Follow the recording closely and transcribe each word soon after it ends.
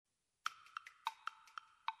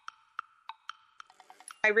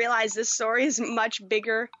I realized this story is much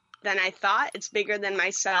bigger than I thought. It's bigger than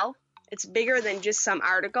myself. It's bigger than just some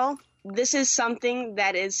article. This is something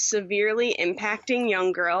that is severely impacting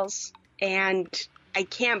young girls, and I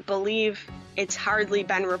can't believe it's hardly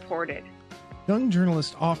been reported. Young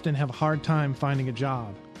journalists often have a hard time finding a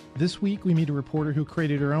job. This week, we meet a reporter who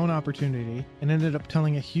created her own opportunity and ended up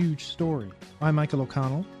telling a huge story. I'm Michael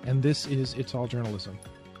O'Connell, and this is It's All Journalism.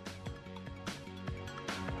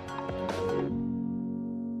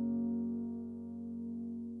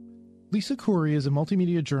 Lisa Khoury is a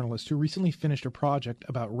multimedia journalist who recently finished a project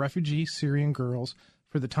about refugee Syrian girls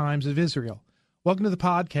for the Times of Israel. Welcome to the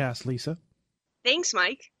podcast, Lisa. Thanks,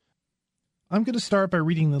 Mike. I'm going to start by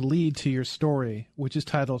reading the lead to your story, which is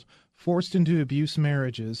titled, Forced into Abuse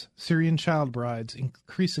Marriages, Syrian Child Brides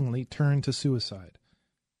Increasingly Turn to Suicide.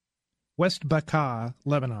 West Bekaa,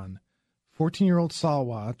 Lebanon. 14-year-old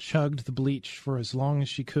Salwa chugged the bleach for as long as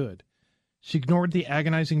she could. She ignored the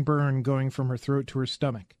agonizing burn going from her throat to her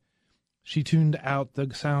stomach. She tuned out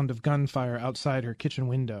the sound of gunfire outside her kitchen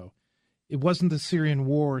window. It wasn't the Syrian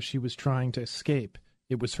war she was trying to escape.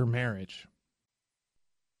 It was her marriage.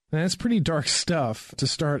 Now, that's pretty dark stuff to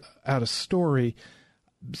start out a story.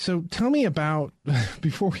 So tell me about,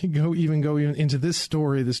 before we go into this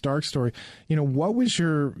story, this dark story, what was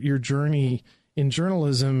your journey in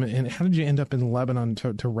journalism, and how did you end up in Lebanon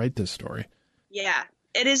to write this story? Yeah,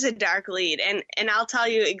 it is a dark lead, and I'll tell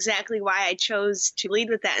you exactly why I chose to lead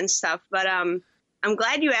with that and stuff. But I'm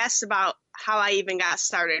glad you asked about how I even got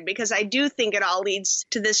started, because I do think it all leads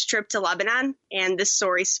to this trip to Lebanon and this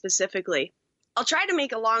story specifically. I'll try to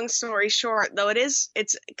make a long story short, though it's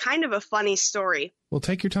kind of a funny story. Well,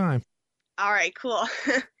 take your time. All right, cool.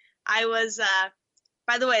 I was,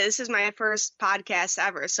 by the way, this is my first podcast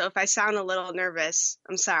ever, so if I sound a little nervous,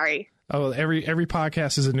 I'm sorry. Oh, every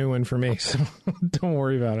podcast is a new one for me, so don't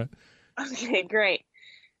worry about it. Okay, great.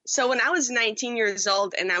 So when I was 19 years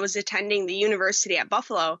old and I was attending the university at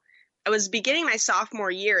Buffalo, I was beginning my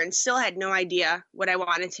sophomore year and still had no idea what I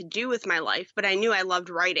wanted to do with my life, but I knew I loved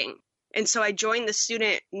writing. And so I joined the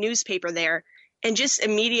student newspaper there and just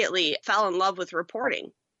immediately fell in love with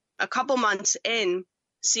reporting. A couple months in,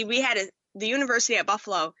 the university at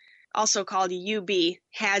Buffalo, also called UB,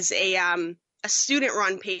 has a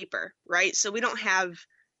student-run paper, right? So we don't have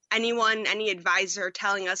any advisor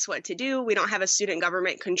telling us what to do. We don't have a student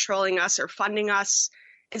government controlling us or funding us.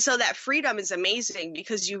 And so that freedom is amazing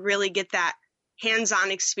because you really get that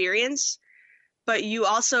hands-on experience. But you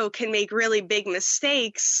also can make really big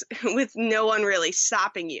mistakes with no one really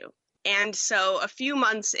stopping you. And so a few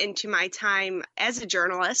months into my time as a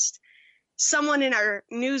journalist, someone in our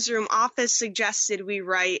newsroom office suggested we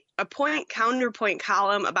write a point-counterpoint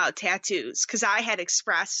column about tattoos, because I had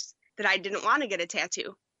expressed that I didn't want to get a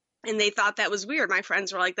tattoo. And they thought that was weird. My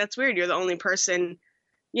friends were like, that's weird. You're the only person,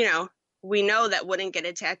 we know that wouldn't get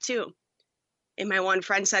a tattoo. And my one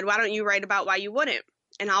friend said, why don't you write about why you wouldn't?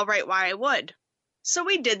 And I'll write why I would. So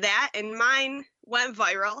we did that, and mine went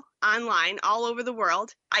viral online all over the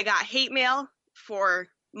world. I got hate mail for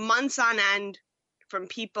months on end from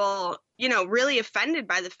people, really offended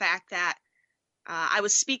by the fact that I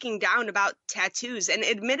was speaking down about tattoos. And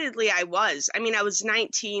admittedly, I was. I was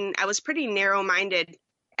 19. I was pretty narrow-minded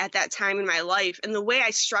at that time in my life. And the way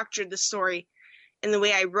I structured the story and the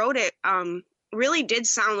way I wrote it really did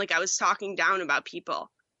sound like I was talking down about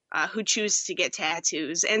people who choose to get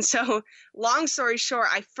tattoos. And so, long story short,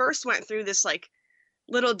 I first went through this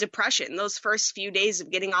little depression those first few days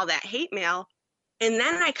of getting all that hate mail. And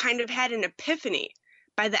then I kind of had an epiphany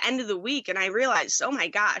by the end of the week. And I realized, oh my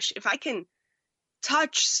gosh, if I can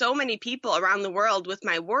touch so many people around the world with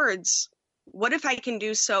my words, what if I can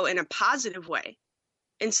do so in a positive way?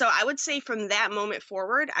 And so I would say from that moment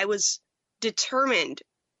forward, I was determined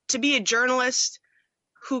to be a journalist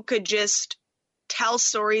who could just tell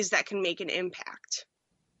stories that can make an impact.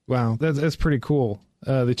 Wow, that's pretty cool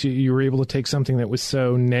that you were able to take something that was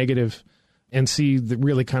so negative and see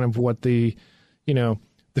really kind of what the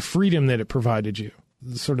freedom that it provided you,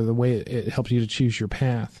 sort of the way it helped you to choose your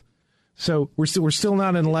path. So we're still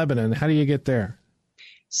not in Lebanon. How do you get there?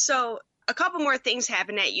 So a couple more things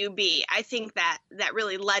happened at UB. I think that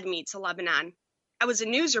really led me to Lebanon. I was a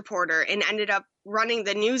news reporter and ended up running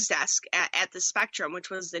the news desk at the Spectrum, which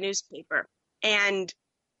was the newspaper. And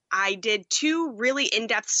I did 2 really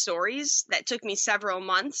in-depth stories that took me several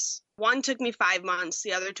months. One took me 5 months.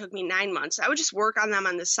 The other took me 9 months. I would just work on them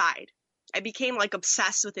on the side. I became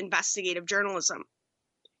obsessed with investigative journalism.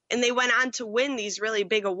 And they went on to win these really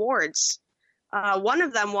big awards. One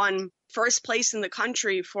of them won first place in the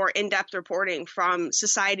country for in-depth reporting from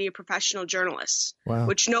Society of Professional Journalists, wow,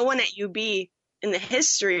 which no one at UB in the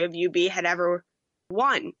history of UB had ever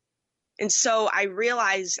won. And so I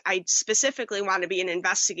realized I specifically want to be an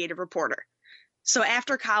investigative reporter. So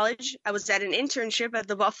after college, I was at an internship at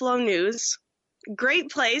the Buffalo News. Great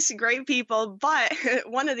place, great people, but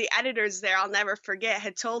one of the editors there, I'll never forget,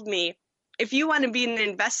 had told me, if you want to be an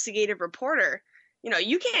investigative reporter,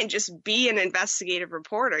 you can't just be an investigative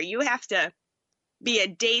reporter. You have to be a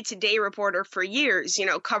day-to-day reporter for years,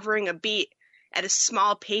 covering a beat at a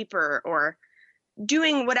small paper or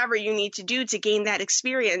doing whatever you need to do to gain that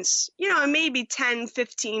experience. In maybe 10,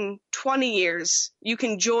 15, 20 years, you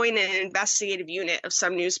can join an investigative unit of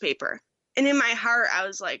some newspaper. And in my heart, I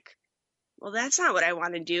was like, well, that's not what I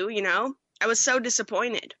want to do, I was so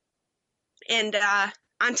disappointed. And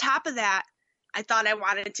on top of that, I thought I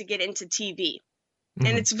wanted to get into TV. Mm-hmm.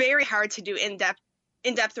 And it's very hard to do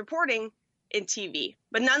in-depth reporting in TV.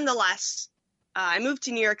 But nonetheless, I moved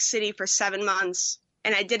to New York City for 7 months,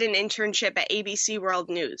 and I did an internship at ABC World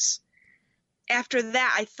News. After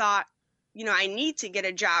that, I thought, I need to get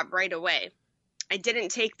a job right away. I didn't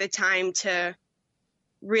take the time to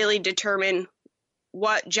really determine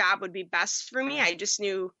what job would be best for me. I just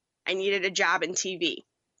knew I needed a job in TV.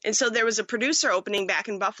 And so there was a producer opening back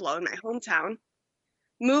in Buffalo, in my hometown.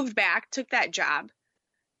 Moved back, took that job.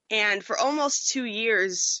 And for almost 2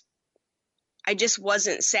 years, I just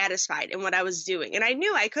wasn't satisfied in what I was doing. And I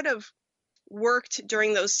knew I could have worked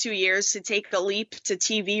during those 2 years to take the leap to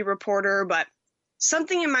TV reporter, but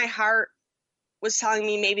something in my heart was telling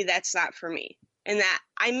me maybe that's not for me. And that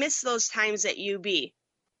I miss those times at UB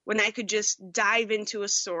when I could just dive into a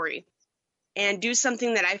story and do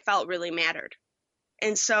something that I felt really mattered.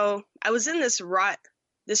 And so I was in this rut,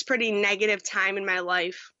 this pretty negative time in my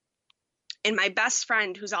life. And my best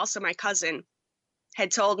friend, who's also my cousin, had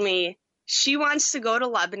told me she wants to go to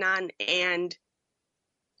Lebanon and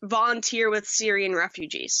volunteer with Syrian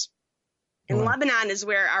refugees. And Lebanon is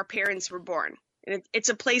where our parents were born. And it's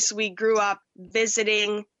a place we grew up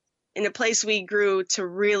visiting, and a place we grew to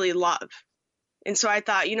really love. And so I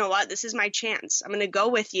thought, you know what, this is my chance. I'm going to go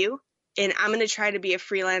with you, and I'm going to try to be a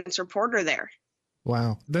freelance reporter there.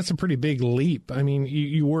 Wow, that's a pretty big leap. I mean,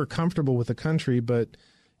 you were comfortable with the country, but,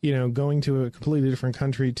 going to a completely different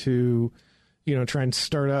country to, try and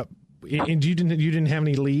start up. And you didn't have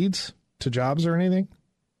any leads to jobs or anything?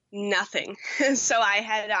 Nothing. So I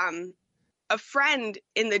had a friend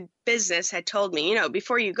in the business had told me,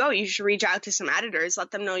 before you go, you should reach out to some editors,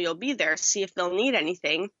 let them know you'll be there, see if they'll need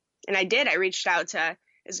anything. And I did. I reached out to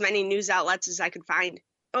as many news outlets as I could find.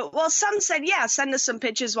 Well, some said, yeah, send us some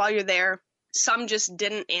pitches while you're there. Some just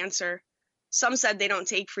didn't answer. Some said they don't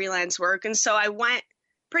take freelance work. And so I went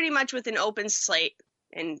pretty much with an open slate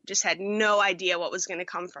and just had no idea what was going to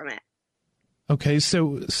come from it. Okay,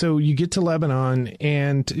 so you get to Lebanon,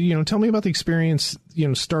 and tell me about the experience.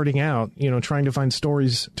 Starting out, trying to find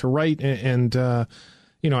stories to write, and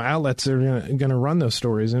outlets that are going to run those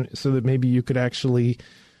stories, and so that maybe you could actually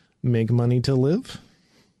make money to live.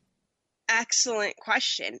 Excellent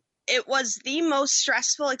question. It was the most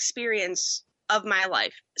stressful experience of my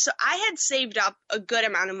life. So I had saved up a good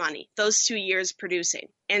amount of money those 2 years producing,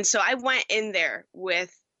 and so I went in there with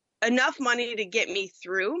enough money to get me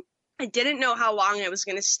through. I didn't know how long I was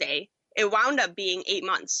going to stay. It wound up being 8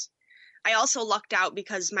 months. I also lucked out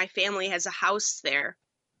because my family has a house there.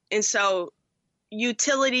 And so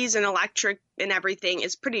utilities and electric and everything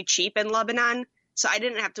is pretty cheap in Lebanon. So I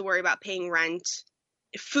didn't have to worry about paying rent.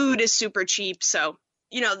 Food is super cheap. So,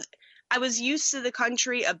 I was used to the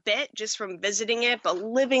country a bit just from visiting it, but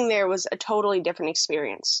living there was a totally different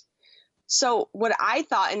experience. So what I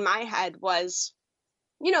thought in my head was,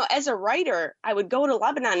 as a writer, I would go to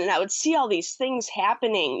Lebanon and I would see all these things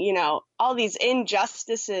happening, all these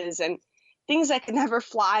injustices and things that could never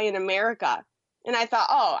fly in America. And I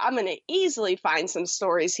thought, I'm going to easily find some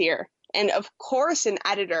stories here. And of course, an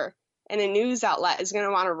editor and a news outlet is going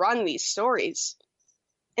to want to run these stories.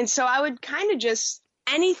 And so I would kind of just,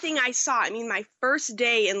 anything I saw. My first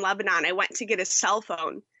day in Lebanon, I went to get a cell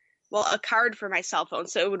phone. Well, a card for my cell phone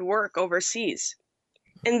so it would work overseas.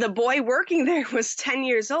 And the boy working there was 10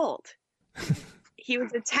 years old. He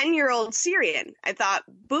was a 10-year-old Syrian. I thought,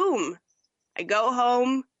 boom, I go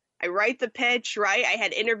home, I write the pitch, right? I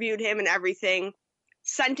had interviewed him and everything,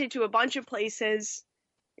 sent it to a bunch of places,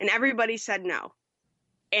 and everybody said no.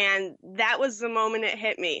 And that was the moment it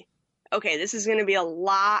hit me. Okay, this is going to be a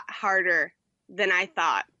lot harder than I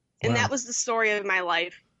thought. And That was the story of my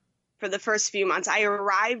life for the first few months. I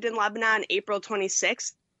arrived in Lebanon April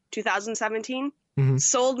 26th, 2017. Mm-hmm.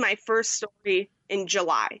 Sold my first story in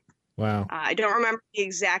July. Wow. I don't remember the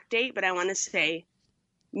exact date, but I want to say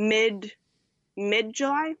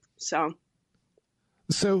mid-July. So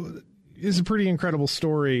is a pretty incredible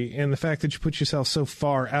story, and the fact that you put yourself so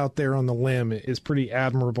far out there on the limb is pretty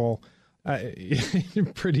admirable.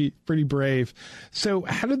 Pretty brave. So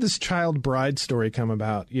how did this child bride story come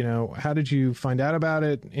about? How did you find out about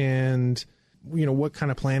it? And, what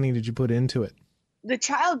kind of planning did you put into it? The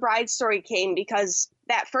child bride story came because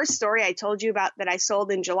that first story I told you about that I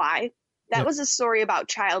sold in July, that was a story about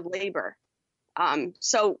child labor.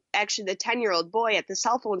 So actually the 10-year-old boy at the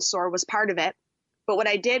cell phone store was part of it. But what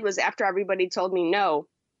I did was, after everybody told me no,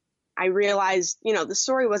 I realized, the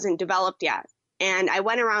story wasn't developed yet. And I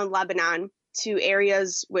went around Lebanon to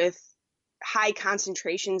areas with high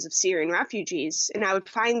concentrations of Syrian refugees, and I would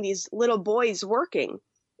find these little boys working,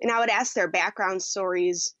 and I would ask their background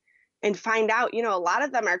stories and find out, a lot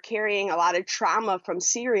of them are carrying a lot of trauma from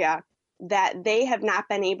Syria that they have not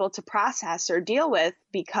been able to process or deal with,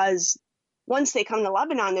 because once they come to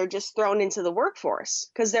Lebanon, they're just thrown into the workforce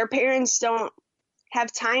because their parents don't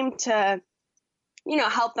have time to,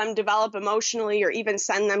 help them develop emotionally or even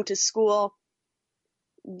send them to school.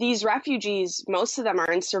 These refugees, most of them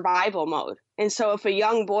are in survival mode. And so if a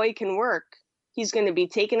young boy can work, he's going to be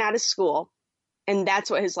taken out of school, and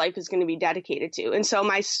that's what his life is going to be dedicated to. And so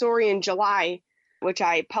my story in July, which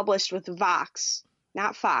I published with Vox,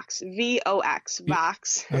 not Fox, Vox,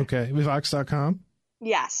 Vox. Okay, with Vox.com?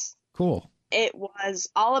 Yes. Cool. It was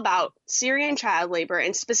all about Syrian child labor,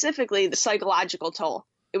 and specifically the psychological toll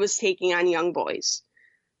it was taking on young boys.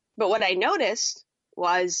 But what I noticed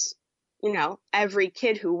was, every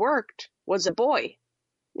kid who worked was a boy.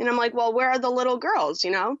 And I'm like, well, where are the little girls?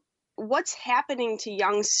 What's happening to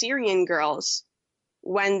young Syrian girls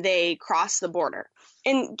when they cross the border?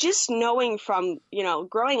 And just knowing from,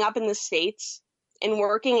 growing up in the States and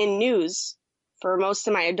working in news for most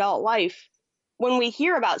of my adult life, when we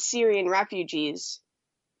hear about Syrian refugees,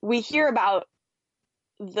 we hear about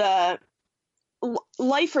the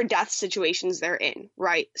life or death situations they're in,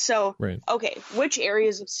 right? So, right. Okay, which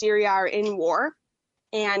areas of Syria are in war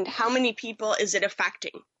and how many people is it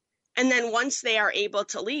affecting? And then once they are able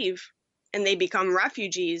to leave and they become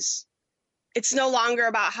refugees, it's no longer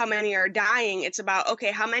about how many are dying. It's about,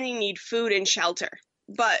 okay, how many need food and shelter?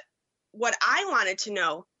 But what I wanted to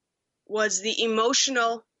know was the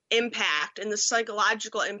emotional impact and the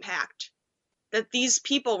psychological impact that these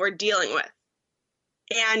people were dealing with.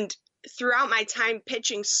 And throughout my time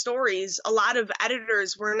pitching stories, a lot of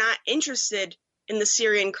editors were not interested in the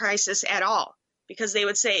Syrian crisis at all, because they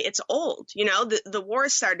would say it's old. The war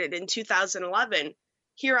started in 2011.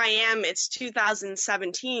 Here I am, it's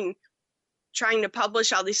 2017, trying to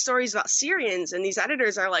publish all these stories about Syrians. And these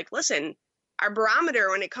editors are like, listen, our barometer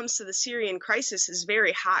when it comes to the Syrian crisis is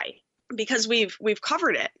very high because we've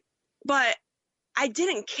covered it. But I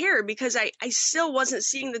didn't care because I still wasn't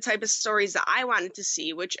seeing the type of stories that I wanted to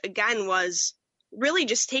see, which again was really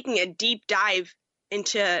just taking a deep dive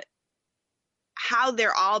into how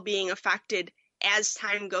they're all being affected as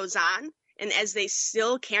time goes on, and as they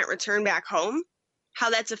still can't return back home, how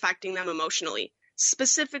that's affecting them emotionally,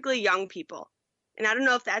 specifically young people. And I don't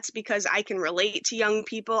know if that's because I can relate to young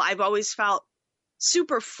people. I've always felt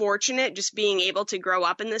super fortunate just being able to grow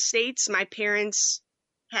up in the States. My parents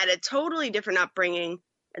had a totally different upbringing.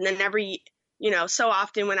 And then so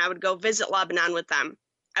often when I would go visit Lebanon with them,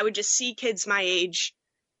 I would just see kids my age,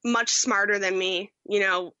 much smarter than me,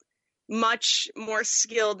 much more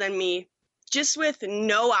skilled than me, just with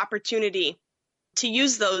no opportunity to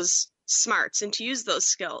use those smarts and to use those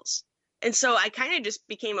skills. And so I kind of just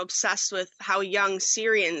became obsessed with how young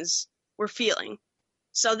Syrians were feeling.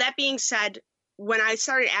 So that being said, when I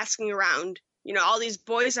started asking around, all these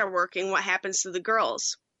boys are working, what happens to the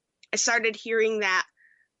girls? I started hearing that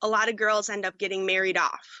a lot of girls end up getting married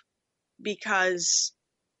off because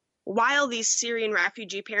while these Syrian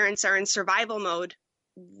refugee parents are in survival mode,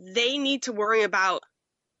 they need to worry about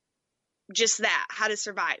just that, how to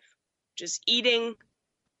survive, just eating,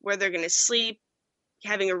 where they're going to sleep,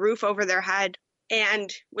 having a roof over their head. And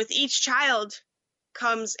with each child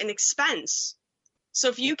comes an expense. So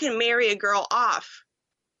if you can marry a girl off,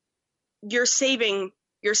 you're saving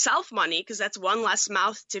yourself money because that's one less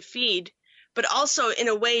mouth to feed, but also in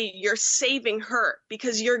a way you're saving her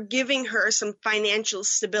because you're giving her some financial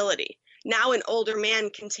stability. Now an older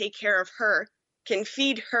man can take care of her, can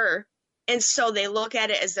feed her, and so they look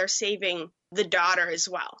at it as they're saving the daughter as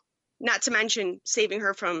well. Not to mention saving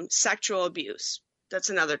her from sexual abuse.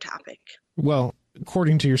 That's another topic. Well,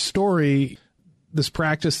 according to your story, this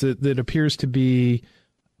practice that appears to be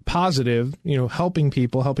positive, helping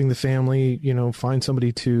people, helping the family, find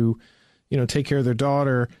somebody to, take care of their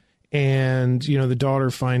daughter, and, the daughter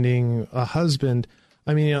finding a husband.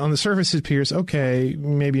 I mean, on the surface, it appears, okay,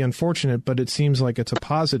 maybe unfortunate, but it seems like it's a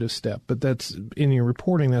positive step. But that's, in your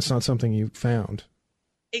reporting, that's not something you found.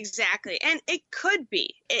 Exactly. And it could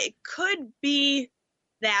be. It could be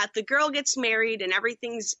that the girl gets married and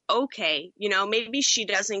everything's okay. You know, maybe she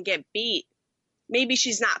doesn't get beat. Maybe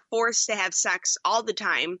she's not forced to have sex all the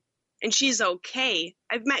time and she's okay.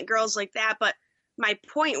 I've met girls like that, but my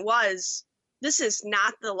point was this is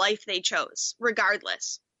not the life they chose,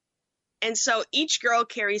 regardless. And so each girl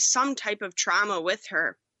carries some type of trauma with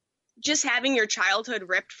her. Just having your childhood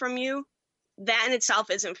ripped from you, that in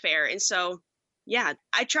itself isn't fair. And so, yeah,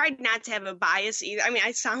 I tried not to have a bias either. I mean,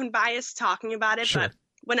 I sound biased talking about it, Sure. but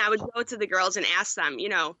when I would go to the girls and ask them, you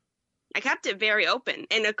know, I kept it very open.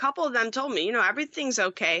 And a couple of them told me, you know, everything's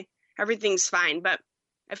okay, everything's fine. But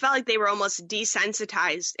I felt like they were almost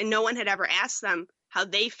desensitized and no one had ever asked them how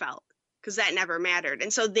they felt because that never mattered.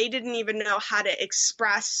 And so they didn't even know how to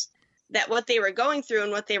express that what they were going through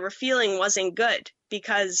and what they were feeling wasn't good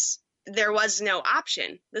because there was no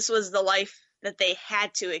option. This was the life that they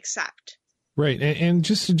had to accept. Right. And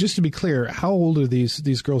just to be clear, how old are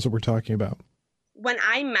these girls that we're talking about? When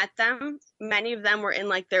I met them, many of them were in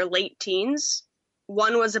like their late teens.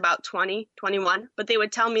 One was about 20, 21, but they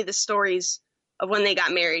would tell me the stories of when they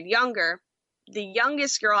got married younger. The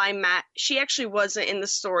youngest girl I met, she actually wasn't in the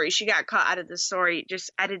story. She got cut out of the story,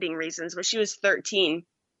 just editing reasons, but she was 13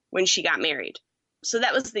 when she got married. So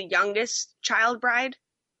that was the youngest child bride.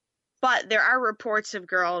 But there are reports of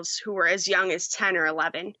girls who were as young as 10 or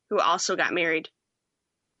 11 who also got married.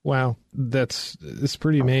 Wow, it's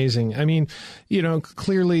pretty amazing. I mean, you know,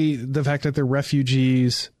 clearly the fact that they're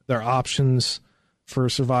refugees, their options for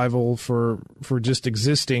survival, for just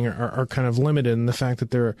existing are kind of limited. And the fact that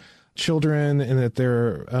they're children and that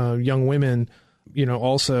they're young women, you know,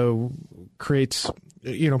 also creates,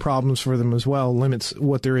 you know, problems for them as well, limits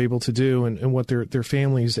what they're able to do and what their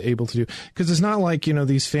families able to do. Because it's not like, you know,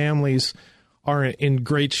 these families are in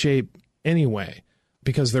great shape anyway,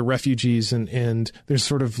 because they're refugees and they're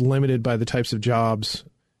sort of limited by the types of jobs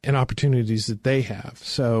and opportunities that they have.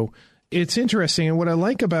 So it's interesting. And what I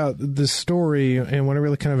like about this story and what I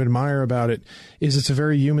really kind of admire about it is it's a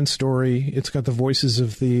very human story. It's got the voices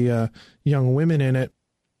of the young women in it.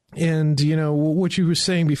 And, you know, what you were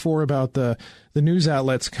saying before about the news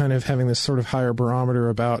outlets kind of having this sort of higher barometer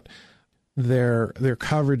about their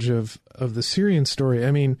coverage of the Syrian story.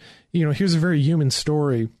 I mean, you know, here's a very human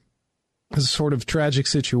story, a sort of tragic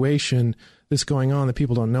situation that's going on that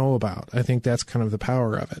people don't know about. I think that's kind of the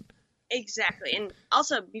power of it. Exactly. And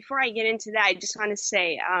also, before I get into that, I just want to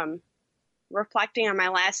say, reflecting on my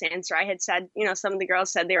last answer, I had said, you know, some of the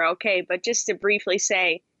girls said they were okay, but just to briefly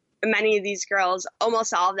say, many of these girls,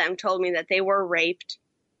 almost all of them told me that they were raped,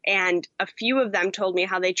 and a few of them told me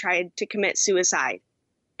how they tried to commit suicide.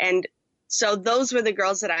 And so those were the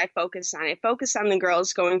girls that I focused on. I focused on the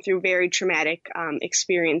girls going through very traumatic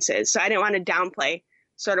experiences. So I didn't want to downplay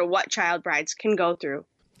sort of what child brides can go through.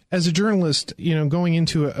 As a journalist, you know, going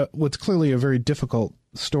into what's clearly a very difficult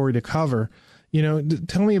story to cover, you know,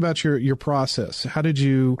 tell me about your process. How did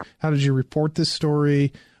you report this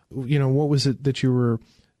story? You know, what was it that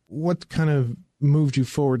what kind of moved you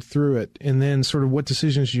forward through it? And then sort of what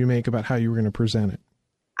decisions did you make about how you were going to present it?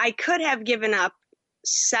 I could have given up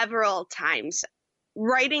several times.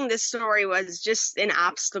 Writing this story was just an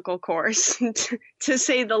obstacle course, to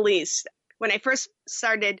say the least. When I first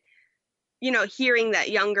started, you know, hearing that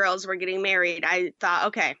young girls were getting married, I thought,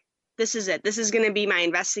 okay, this is it. This is going to be my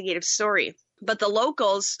investigative story. But the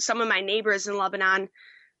locals, some of my neighbors in Lebanon,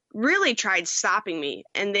 really tried stopping me.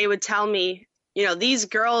 And they would tell me, you know, these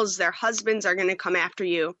girls, their husbands are going to come after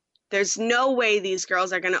you. There's no way these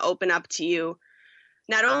girls are going to open up to you.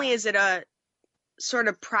 Not only is it a sort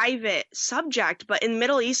of private subject, but in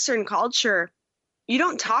Middle Eastern culture, you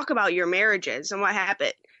don't talk about your marriages and what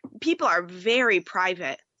happened. People are very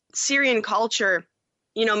private. Syrian culture,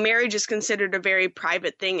 you know, marriage is considered a very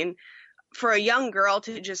private thing. And for a young girl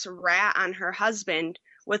to just rat on her husband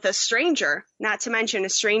with a stranger, not to mention a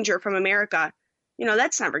stranger from America, you know,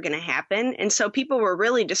 that's never going to happen. And so people were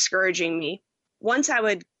really discouraging me. Once I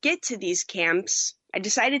would get to these camps, I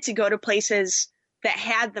decided to go to places that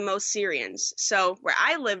had the most Syrians. So where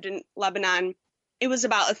I lived in Lebanon, it was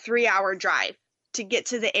about a 3-hour drive to get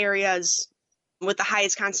to the areas with the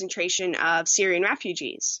highest concentration of Syrian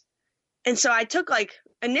refugees. And so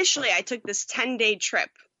initially I took this 10-day trip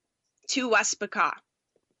to West Bekaa,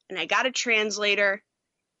 and I got a translator,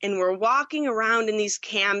 and we're walking around in these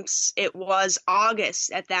camps. It was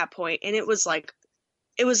August at that point, and it was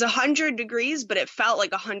 100 degrees, but it felt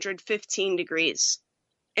like 115 degrees.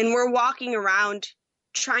 And we're walking around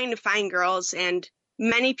trying to find girls, and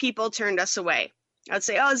many people turned us away. I would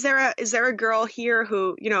say, "Oh, is there a girl here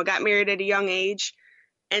who, got married at a young age?"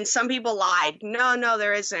 And some people lied. No, no,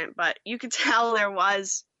 there isn't, but you could tell there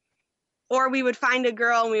was. Or we would find a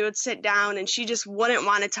girl and we would sit down and she just wouldn't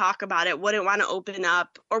want to talk about it, wouldn't want to open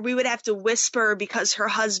up. Or we would have to whisper because her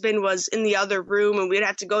husband was in the other room and we'd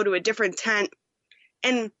have to go to a different tent.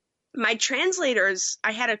 And my translators,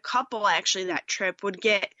 I had a couple actually that trip, would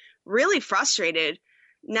get really frustrated,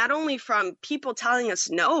 not only from people telling us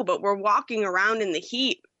no, but we're walking around in the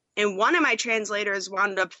heat. And one of my translators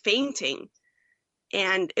wound up fainting.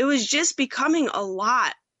 And it was just becoming a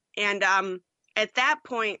lot. And at that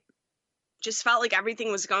point, just felt like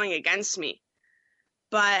everything was going against me.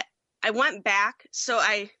 But I went back. So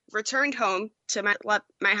I returned home to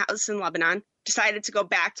my house in Lebanon, decided to go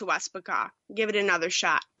back to West Bekaa, give it another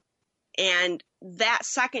shot. And that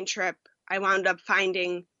second trip, I wound up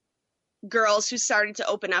finding girls who started to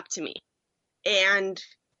open up to me. And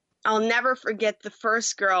I'll never forget the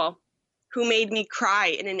first girl who made me cry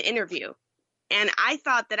in an interview. And I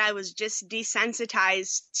thought that I was just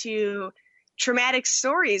desensitized to traumatic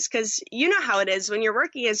stories because you know how it is when you're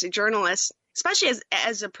working as a journalist, especially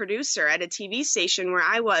as a producer at a TV station where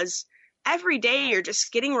I was. Every day you're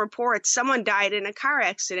just getting reports. Someone died in a car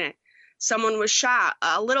accident. Someone was shot.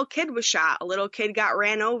 A little kid was shot. A little kid got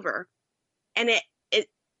ran over. And it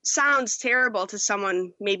sounds terrible to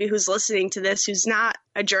someone maybe who's listening to this who's not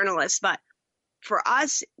a journalist, but for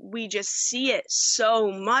us, we just see it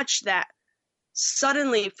so much that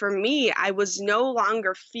suddenly for me, I was no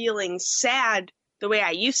longer feeling sad the way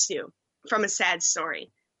I used to from a sad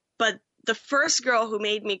story. But the first girl who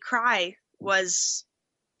made me cry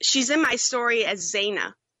she's in my story as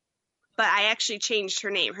Zaina, but I actually changed her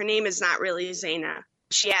name. Her name is not really Zaina.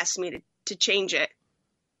 She asked me to change it.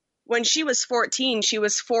 When she was 14, she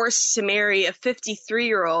was forced to marry a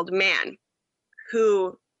 53-year-old man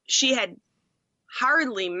who she had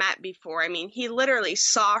hardly met before. I mean, he literally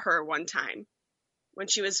saw her one time when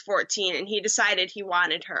she was 14 and he decided he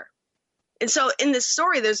wanted her. And so in this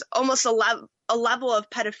story, there's almost a level of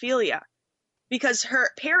pedophilia because her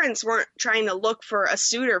parents weren't trying to look for a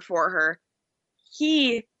suitor for her.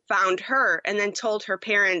 He found her and then told her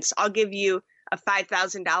parents, "I'll give you a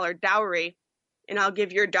 $5,000 dowry and I'll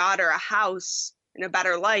give your daughter a house and a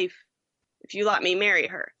better life if you let me marry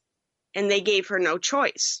her." And they gave her no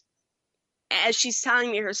choice. As she's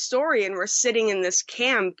telling me her story and we're sitting in this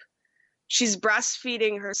camp, she's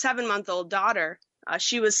breastfeeding her 7-month-old daughter.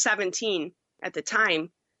 She was 17 at the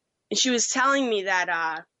time. And she was telling me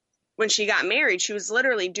that when she got married, she was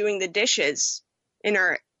literally doing the dishes in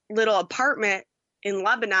her little apartment in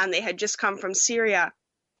Lebanon. They had just come from Syria.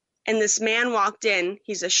 And this man walked in.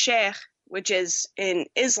 He's a sheikh, which is in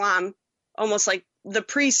Islam almost like the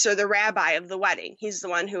priest or the rabbi of the wedding. He's the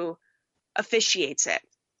one who officiates it.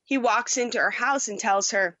 He walks into her house and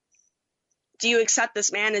tells her, "Do you accept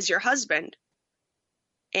this man as your husband?"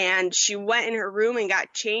 And she went in her room and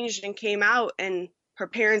got changed and came out, and her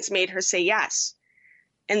parents made her say yes.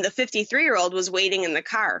 And the 53-year-old was waiting in the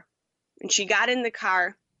car. And she got in the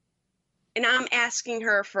car, and I'm asking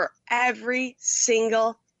her for every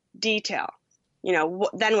single detail.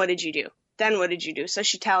 Then what did you do? Then what did you do? So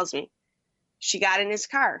she tells me. She got in his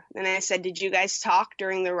car. And I said, "Did you guys talk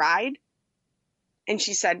during the ride?" And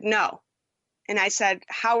she said, "No." And I said,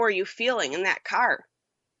 "How are you feeling in that car?"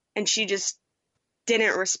 And she just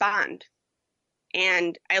didn't respond.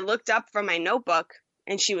 And I looked up from my notebook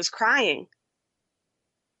and she was crying.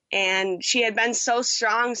 And she had been so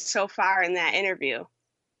strong so far in that interview.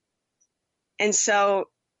 And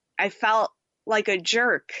so I felt like a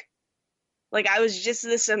jerk. Like I was just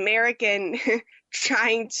this American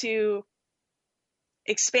trying to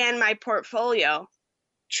expand my portfolio,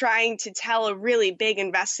 trying to tell a really big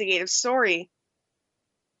investigative story.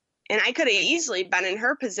 And I could have easily been in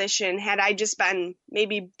her position had I just been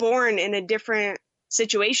maybe born in a different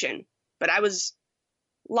situation. But I was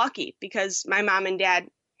lucky because my mom and dad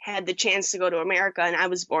had the chance to go to America and I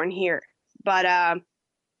was born here. But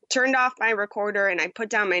turned off my recorder and I put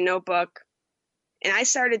down my notebook and I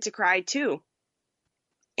started to cry too.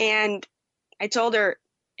 And I told her,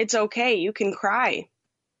 "It's okay, you can cry."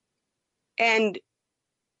 And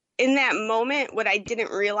in that moment, what I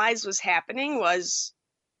didn't realize was happening was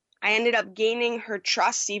I ended up gaining her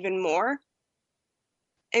trust even more.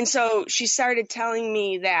 And so she started telling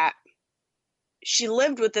me that she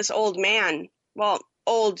lived with this old man. Well,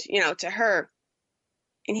 old, to her.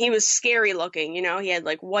 And he was scary looking, he had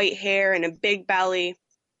like white hair and a big belly.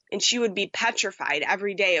 And she would be petrified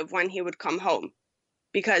every day of when he would come home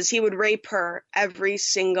because he would rape her every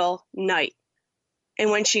single night.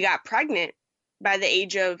 And when she got pregnant by the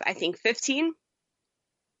age of, I think, 15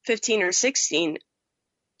 or 16,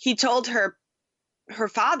 he told her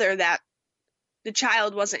father that the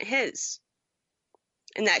child wasn't his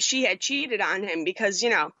and that she had cheated on him because,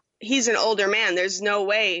 he's an older man. There's no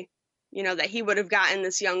way, that he would have gotten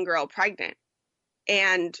this young girl pregnant.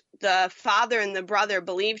 And the father and the brother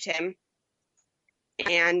believed him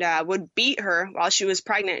and would beat her while she was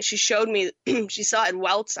pregnant. She showed me she still had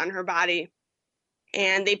welts on her body,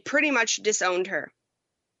 and they pretty much disowned her.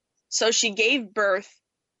 So she gave birth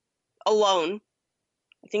alone.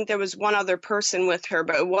 I think there was one other person with her,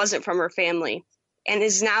 but it wasn't from her family, and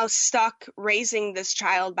is now stuck raising this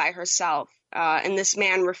child by herself. And this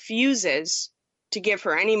man refuses to give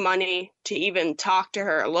her any money, to even talk to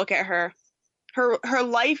her or look at her. Her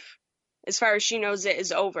life, as far as she knows it,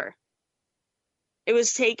 is over. It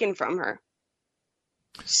was taken from her.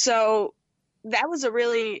 So that was a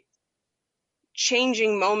really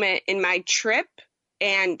changing moment in my trip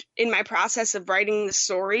and in my process of writing the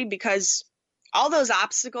story, because all those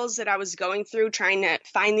obstacles that I was going through trying to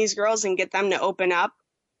find these girls and get them to open up,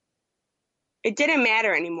 it didn't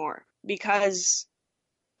matter anymore, because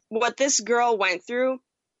what this girl went through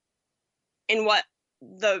and what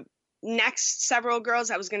the next several girls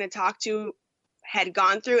I was going to talk to had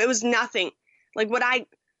gone through, it was nothing. Like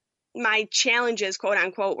my challenges, quote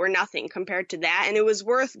unquote, were nothing compared to that. And it was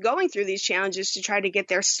worth going through these challenges to try to get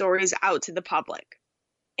their stories out to the public.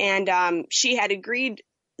 And Zaina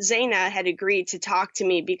had agreed to talk to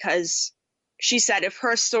me because she said if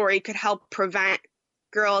her story could help prevent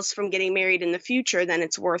girls from getting married in the future, then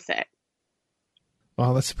it's worth it.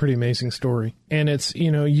 Wow, that's a pretty amazing story. And it's,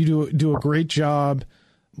 you do a great job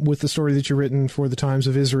with the story that you've written for the Times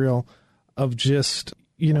of Israel of just,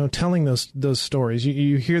 telling those stories.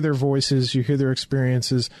 You hear their voices, you hear their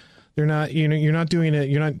experiences. They're not, you're not doing it,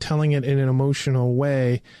 you're not telling it in an emotional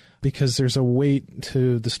way because there's a weight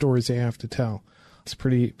to the stories they have to tell. It's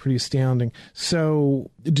pretty astounding.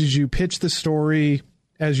 So did you pitch the story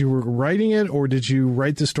as you were writing it, or did you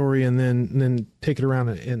write the story and then take it around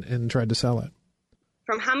and try to sell it?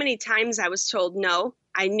 From how many times I was told no,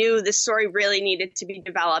 I knew the story really needed to be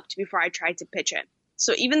developed before I tried to pitch it.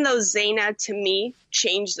 So even though Zaina, to me,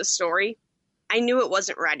 changed the story, I knew it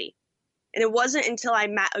wasn't ready. And it wasn't until I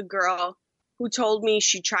met a girl who told me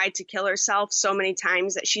she tried to kill herself so many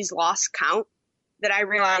times that she's lost count that I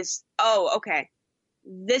realized, oh, okay,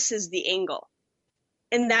 this is the angle.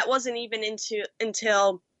 And that wasn't even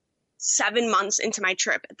until 7 months into my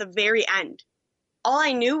trip, at the very end. All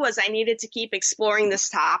I knew was I needed to keep exploring this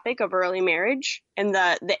topic of early marriage, and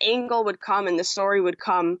the angle would come and the story would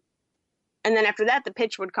come. And then after that, the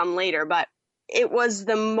pitch would come later. But it was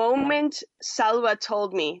the moment Selwa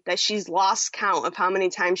told me that she's lost count of how many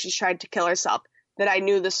times she's tried to kill herself that I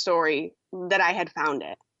knew the story, that I had found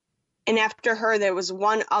it. And after her, there was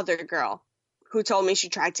one other girl who told me she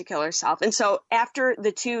tried to kill herself. And so after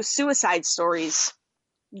the 2 suicide stories,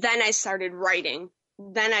 then I started writing.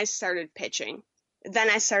 Then I started pitching. Then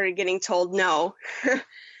I started getting told no.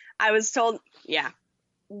 I was told, yeah.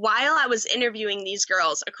 While I was interviewing these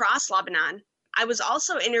girls across Lebanon, I was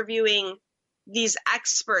also interviewing these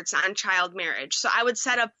experts on child marriage. So I would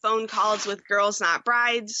set up phone calls with Girls Not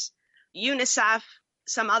Brides, UNICEF,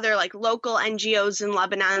 some other local NGOs in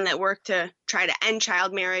Lebanon that work to try to end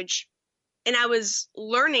child marriage. And I was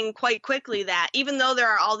learning quite quickly that even though there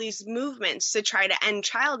are all these movements to try to end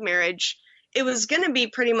child marriage, it was going to be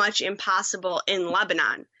pretty much impossible in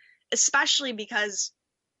Lebanon, especially because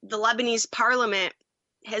the Lebanese parliament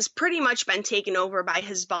has pretty much been taken over by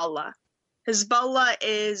Hezbollah. Hezbollah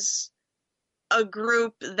is a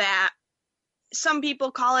group that some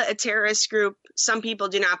people call it a terrorist group. Some people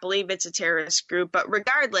do not believe it's a terrorist group. But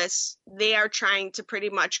regardless, they are trying to pretty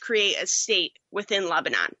much create a state within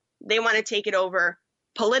Lebanon. They want to take it over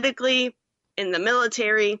politically, in the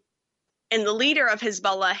military. And the leader of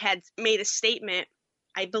Hezbollah had made a statement,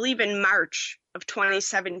 I believe in March of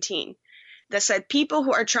 2017, that said people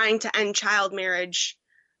who are trying to end child marriage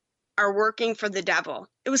are working for the devil.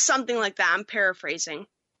 It was something like that. I'm paraphrasing.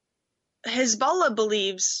 Hezbollah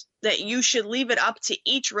believes that you should leave it up to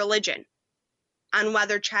each religion on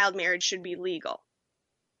whether child marriage should be legal.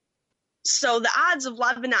 So the odds of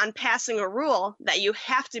Lebanon passing a rule that you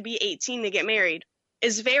have to be 18 to get married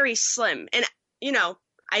is very slim. And,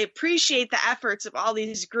 I appreciate the efforts of all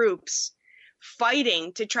these groups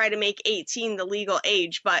fighting to try to make 18 the legal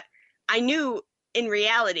age, but I knew in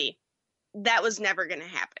reality that was never going to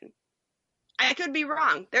happen. I could be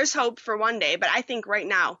wrong. There's hope for one day, but I think right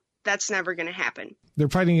now that's never going to happen. They're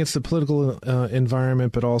fighting against the political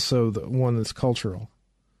environment, but also the one that's cultural.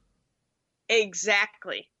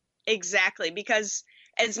 Exactly. Because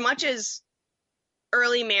as much as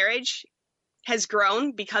early marriage has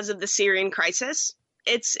grown because of the Syrian crisis,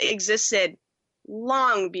 It's existed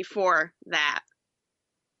long before that.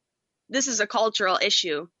 This is a cultural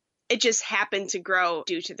issue. It just happened to grow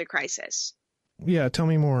due to the crisis. Yeah, tell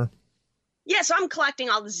me more. Yeah, so I'm collecting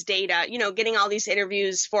all this data, getting all these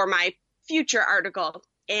interviews for my future article.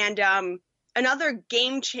 And another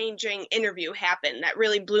game-changing interview happened that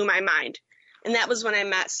really blew my mind. And that was when I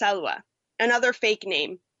met Selwa, another fake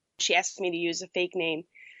name. She asked me to use a fake name.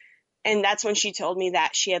 And that's when she told me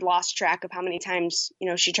that she had lost track of how many times,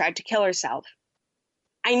 she tried to kill herself.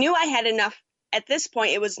 I knew I had enough. At this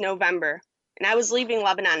point, it was November, and I was leaving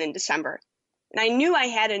Lebanon in December. And I knew I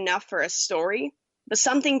had enough for a story, but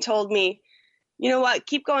something told me, you know what,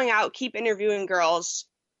 keep going out, keep interviewing girls.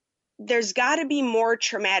 There's got to be more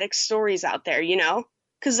traumatic stories out there,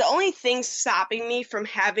 Because the only thing stopping me from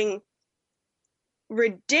having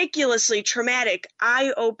ridiculously traumatic,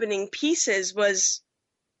 eye-opening pieces was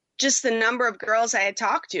just the number of girls I had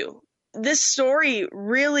talked to. This story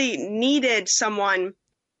really needed someone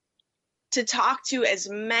to talk to as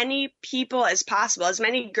many people as possible, as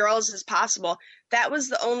many girls as possible. That was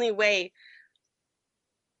the only way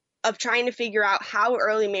of trying to figure out how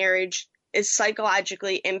early marriage is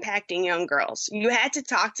psychologically impacting young girls. You had to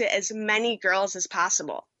talk to as many girls as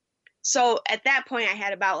possible. So at that point, I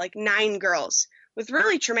had about 9 girls with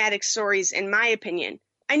really traumatic stories, in my opinion.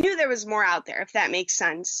 I knew there was more out there, if that makes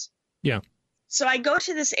sense. Yeah. So I go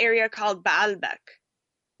to this area called Baalbek,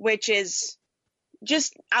 which is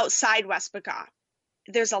just outside West Bekaa.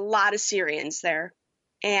 There's a lot of Syrians there.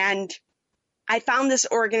 And I found this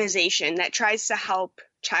organization that tries to help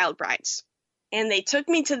child brides. And they took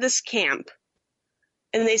me to this camp.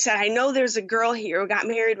 And they said, I know there's a girl here who got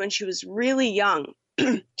married when she was really young.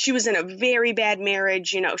 She was in a very bad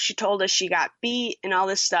marriage. She told us she got beat and all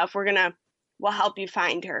this stuff. We'll help you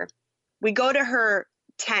find her. We go to her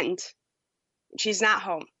tent. She's not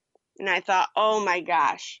home. And I thought, oh my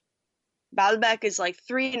gosh. Baalbek is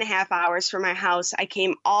 3.5 hours from my house. I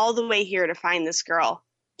came all the way here to find this girl.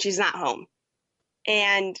 She's not home.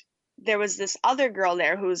 And there was this other girl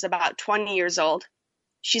there who was about 20 years old.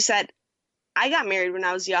 She said, I got married when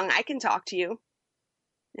I was young. I can talk to you.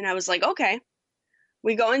 And I was like, okay.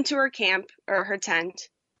 We go into her camp or her tent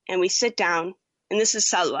and we sit down. And this is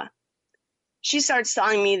Selwa. She starts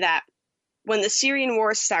telling me that when the Syrian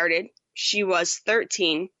war started, she was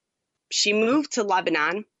 13. She moved to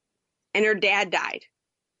Lebanon. And her dad died.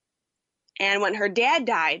 And when her dad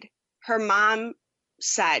died, her mom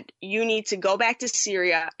said, you need to go back to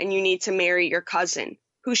Syria and you need to marry your cousin,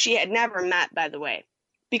 who she had never met, by the way.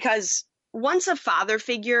 Because once a father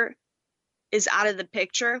figure is out of the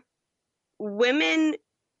picture, women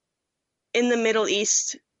in the Middle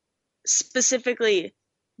East, specifically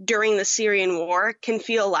during the Syrian war, can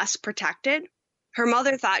feel less protected. Her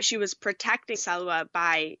mother thought she was protecting Selwa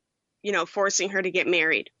by, forcing her to get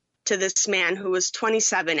married to this man who was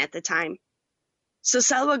 27 at the time. So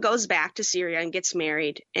Selwa goes back to Syria and gets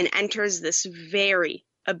married and enters this very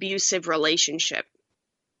abusive relationship.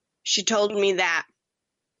 She told me that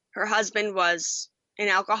her husband was an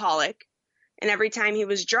alcoholic, and every time he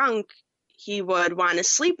was drunk, he would want to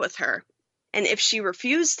sleep with her. And if she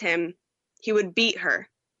refused him, he would beat her.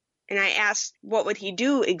 And I asked, what would he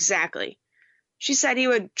do exactly? She said he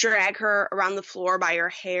would drag her around the floor by her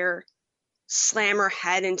hair, slam her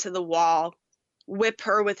head into the wall, whip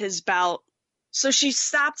her with his belt. So she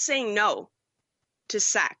stopped saying no to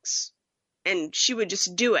sex, and she would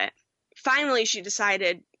just do it. Finally, she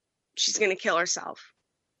decided she's going to kill herself.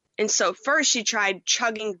 And so first she tried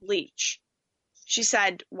chugging bleach. She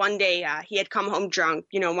said one day he had come home drunk,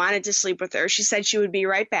 wanted to sleep with her. She said she would be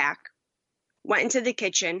right back, went into the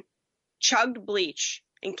kitchen, chugged bleach,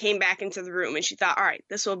 and came back into the room. And she thought, all right,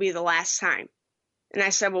 this will be the last time. And I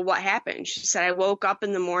said, well, what happened? She said, I woke up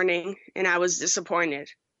in the morning and I was disappointed.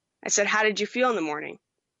 I said, how did you feel in the morning?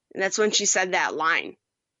 And that's when she said that line,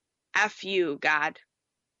 F you, God,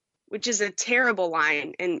 which is a terrible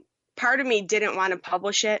line. And part of me didn't want to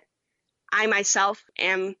publish it. I myself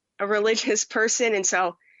am a religious person, and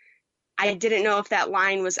so I didn't know if that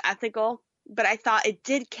line was ethical, but I thought it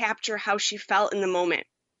did capture how she felt in the moment,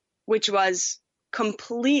 which was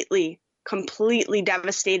completely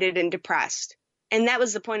devastated and depressed. And that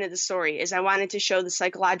was the point of the story, is I wanted to show the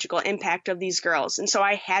psychological impact of these girls. And so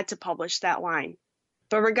I had to publish that line.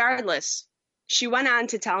 But regardless, she went on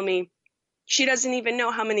to tell me she doesn't even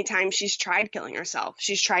know how many times she's tried killing herself.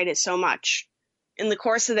 She's tried it so much. In the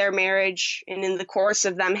course of their marriage and in the course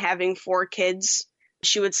of them having 4 kids,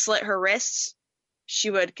 she would slit her wrists. She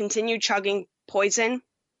would continue chugging poison.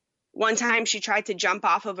 One time she tried to jump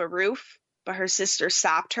off of a roof, but her sister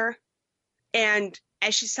stopped her. And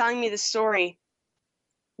as she's telling me the story,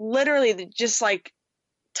 literally just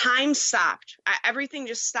Time stopped. Everything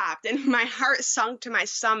just stopped, and my heart sunk to my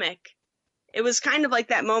stomach. It was kind of like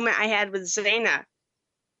that moment I had with Zaina,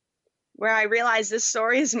 where I realized this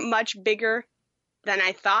story is much bigger than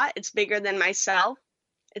I thought. It's bigger than myself.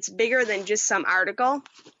 It's bigger than just some article.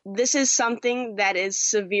 This is something that is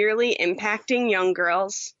severely impacting young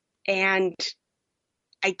girls, and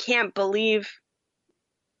I can't believe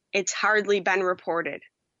it's hardly been reported.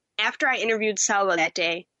 After I interviewed Selma that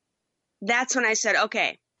day, that's when I said,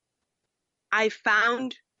 okay, I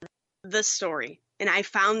found the story and I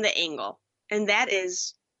found the angle. And that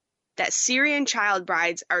is that Syrian child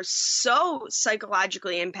brides are so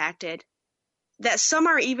psychologically impacted that some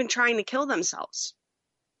are even trying to kill themselves.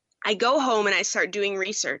 I go home and I start doing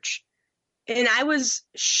research. And I was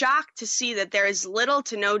shocked to see that there is little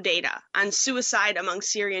to no data on suicide among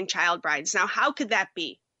Syrian child brides. Now, how could that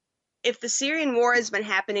be? If the Syrian war has been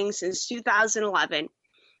happening since 2011,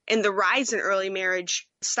 and the rise in early marriage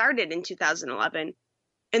started in 2011,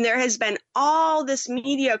 and there has been all this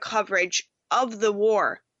media coverage of the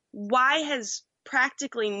war, why has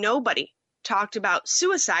practically nobody talked about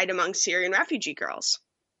suicide among Syrian refugee girls?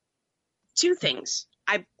 Two things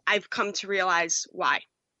I've come to realize why.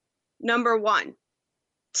 Number one,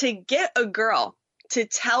 to get a girl to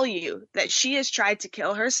tell you that she has tried to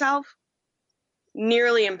kill herself,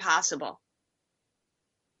 nearly impossible.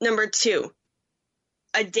 Number two,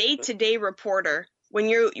 a day-to-day reporter, when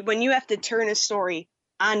you have to turn a story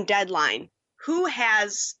on deadline, who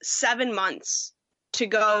has 7 months to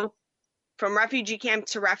go from refugee camp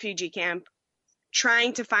to refugee camp,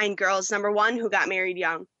 trying to find girls, number one, who got married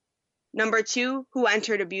young, number two, who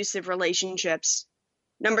entered abusive relationships,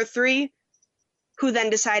 number three, who then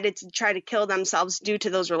decided to try to kill themselves due to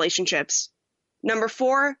those relationships, number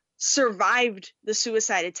four, survived the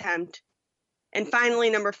suicide attempt, and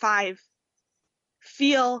finally, number five,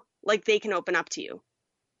 feel like they can open up to you.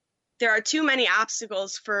 There are too many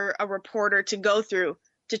obstacles for a reporter to go through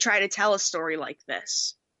to try to tell a story like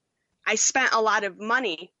this. I spent a lot of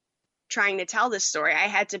money trying to tell this story. I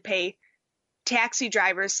had to pay taxi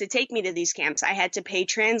drivers to take me to these camps. I had to pay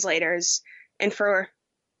translators. And for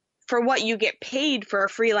what you get paid for a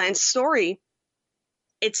freelance story,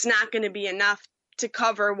 it's not going to be enough to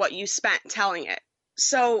cover what you spent telling it.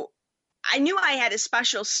 So I knew I had a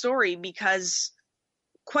special story because,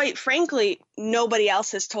 quite frankly, nobody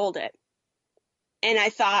else has told it. And I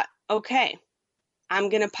thought, okay, I'm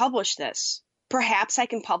going to publish this. Perhaps I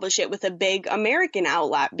can publish it with a big American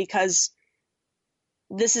outlet because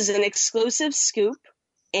this is an exclusive scoop,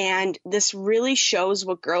 and this really shows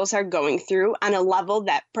what girls are going through on a level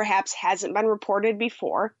that perhaps hasn't been reported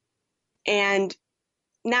before. And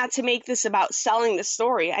not to make this about selling the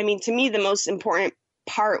story. I mean, to me, the most important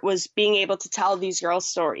part was being able to tell these girls'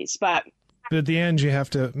 stories. But at the end, you have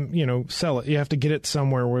to, sell it. You have to get it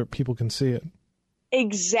somewhere where people can see it.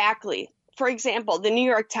 Exactly. For example, the New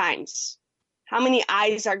York Times. How many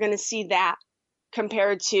eyes are going to see that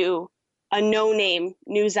compared to a no-name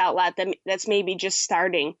news outlet that's maybe just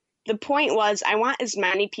starting? The point was, I want as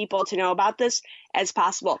many people to know about this as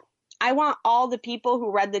possible. I want all the people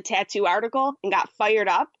who read the tattoo article and got fired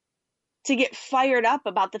up to get fired up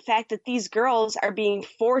about the fact that these girls are being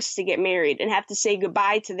forced to get married and have to say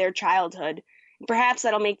goodbye to their childhood. Perhaps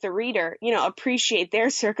that'll make the reader, appreciate their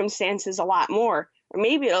circumstances a lot more. Or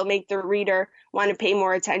maybe it'll make the reader want to pay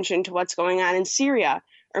more attention to what's going on in Syria,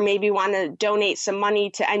 or maybe want to donate some money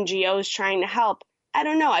to NGOs trying to help. I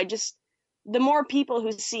don't know. The more people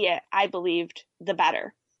who see it, I believed, the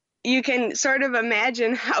better. You can sort of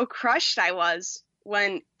imagine how crushed I was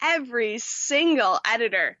when every single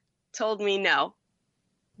editor told me no.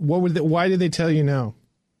 Why did they tell you no,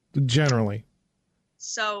 generally?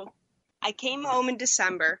 So I came home in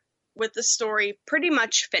December with the story pretty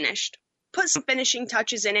much finished, put some finishing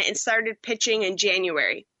touches in it, and started pitching in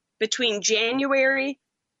January. Between January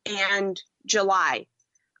and July,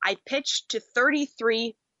 I pitched to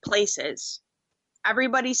 33 places.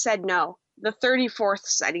 Everybody said no. The 34th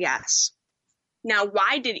said yes. Now,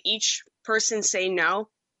 why did each person say no?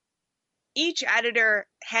 Each editor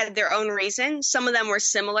had their own reason. Some of them were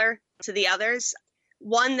similar to the others.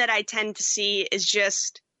 One that I tend to see is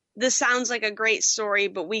just, this sounds like a great story,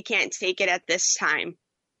 but we can't take it at this time.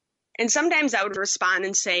 And sometimes I would respond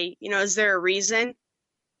and say, is there a reason?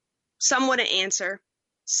 Some wouldn't answer.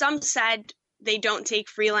 Some said they don't take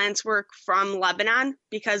freelance work from Lebanon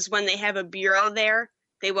because when they have a bureau there,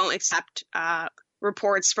 they won't accept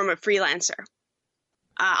reports from a freelancer.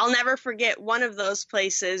 I'll never forget one of those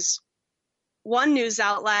places. One news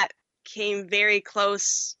outlet came very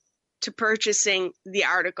close to purchasing the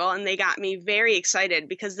article, and they got me very excited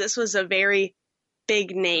because this was a very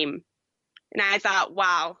big name. And I thought,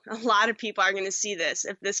 wow, a lot of people are going to see this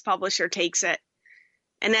if this publisher takes it.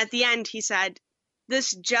 And at the end, he said,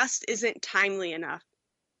 this just isn't timely enough.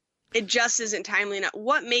 It just isn't timely enough.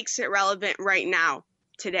 What makes it relevant right now,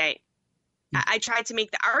 today? I tried to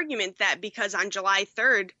make the argument that because on July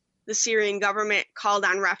 3rd, the Syrian government called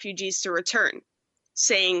on refugees to return,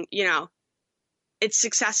 saying, it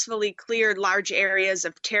successfully cleared large areas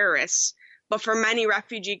of terrorists. But for many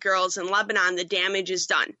refugee girls in Lebanon, the damage is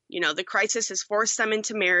done. The crisis has forced them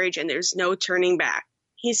into marriage and there's no turning back.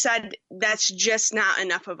 He said that's just not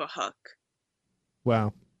enough of a hook.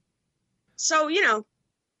 Wow. So,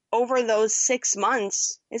 over those 6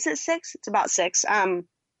 months, is it 6? It's about 6.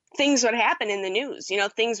 Things would happen in the news.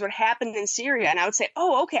 Things would happen in Syria. And I would say,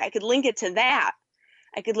 oh, okay, I could link it to that.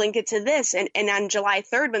 I could link it to this. And on July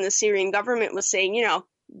 3rd, when the Syrian government was saying,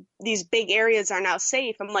 these big areas are now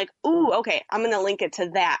safe, I'm like, ooh, okay, I'm going to link it to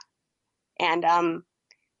that. And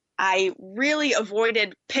I really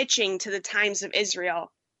avoided pitching to the Times of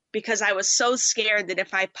Israel because I was so scared that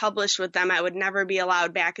if I published with them, I would never be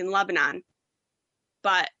allowed back in Lebanon.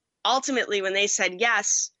 But ultimately, when they said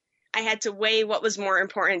yes, I had to weigh what was more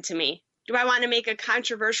important to me. Do I want to make a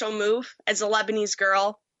controversial move as a Lebanese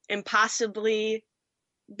girl and possibly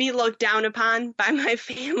be looked down upon by my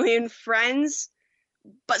family and friends,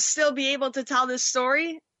 but still be able to tell this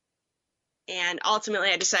story? And ultimately,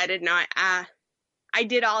 I decided, no, I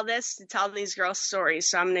did all this to tell these girls' stories,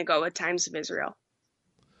 so I'm going to go with Times of Israel.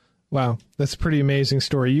 Wow, that's a pretty amazing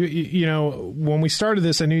story. You know, when we started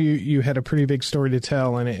this, I knew you had a pretty big story to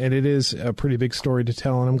tell, and it is a pretty big story to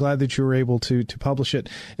tell, and I'm glad that you were able to publish it.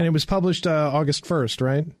 And it was published August 1st,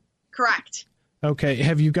 right? Correct. Okay.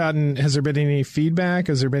 Has there been any feedback?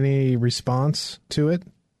 Has there been any response to it?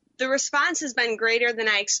 The response has been greater than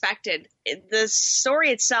I expected. The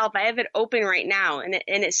story itself, I have it open right now, and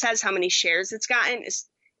it says how many shares it's gotten.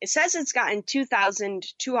 It says it's gotten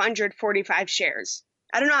 2,245 shares.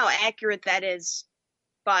 I don't know how accurate that is,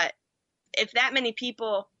 but if that many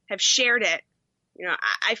people have shared it,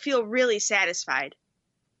 I feel really satisfied.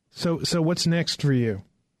 So what's next for you?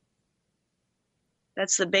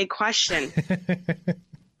 That's the big question.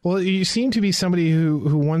 Well, you seem to be somebody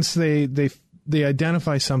who once they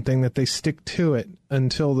identify something, that they stick to it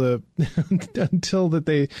until that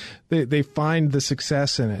they find the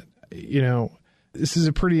success in it. This is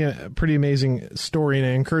a pretty amazing story, and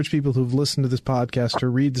I encourage people who've listened to this podcast to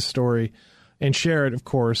read the story and share it. Of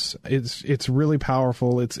course, it's really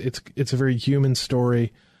powerful. It's a very human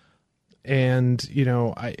story, and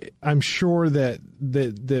I'm sure that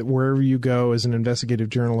wherever you go as an investigative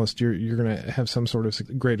journalist, you're going to have some sort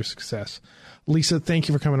of greater success. Lisa, thank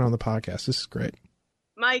you for coming on the podcast. This is great.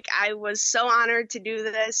 Mike, I was so honored to do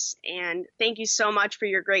this, and thank you so much for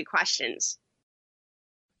your great questions.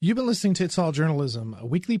 You've been listening to It's All Journalism, a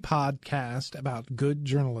weekly podcast about good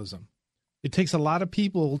journalism. It takes a lot of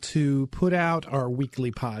people to put out our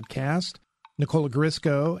weekly podcast. Nicola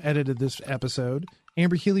Grisco edited this episode.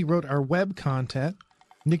 Amber Healy wrote our web content.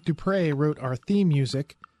 Nick Dupre wrote our theme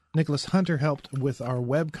music. Nicholas Hunter helped with our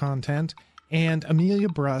web content. And Amelia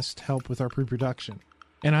Brust helped with our pre-production.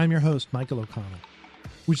 And I'm your host, Michael O'Connell.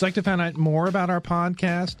 Would you like to find out more about our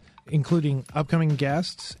podcast, including upcoming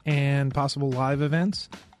guests and possible live events?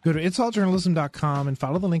 Go to itsalljournalism.com and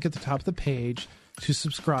follow the link at the top of the page to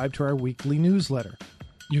subscribe to our weekly newsletter.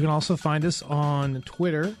 You can also find us on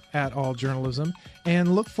Twitter @alljournalism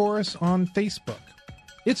and look for us on Facebook.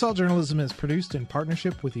 It's All Journalism is produced in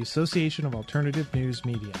partnership with the Association of Alternative News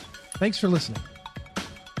Media. Thanks for listening.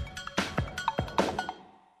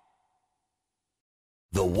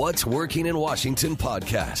 The What's Working in Washington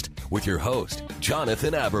podcast with your host,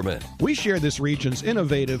 Jonathan Aberman. We share this region's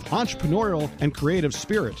innovative, entrepreneurial, and creative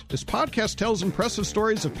spirit. This podcast tells impressive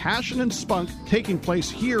stories of passion and spunk taking place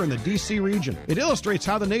here in the D.C. region. It illustrates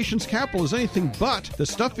how the nation's capital is anything but the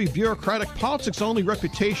stuffy, bureaucratic, politics-only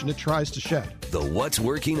reputation it tries to shed. The What's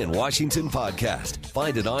Working in Washington podcast.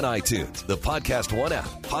 Find it on iTunes, the Podcast One app,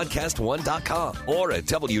 podcastone.com, or at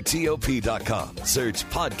WTOP.com. Search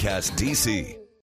Podcast DC.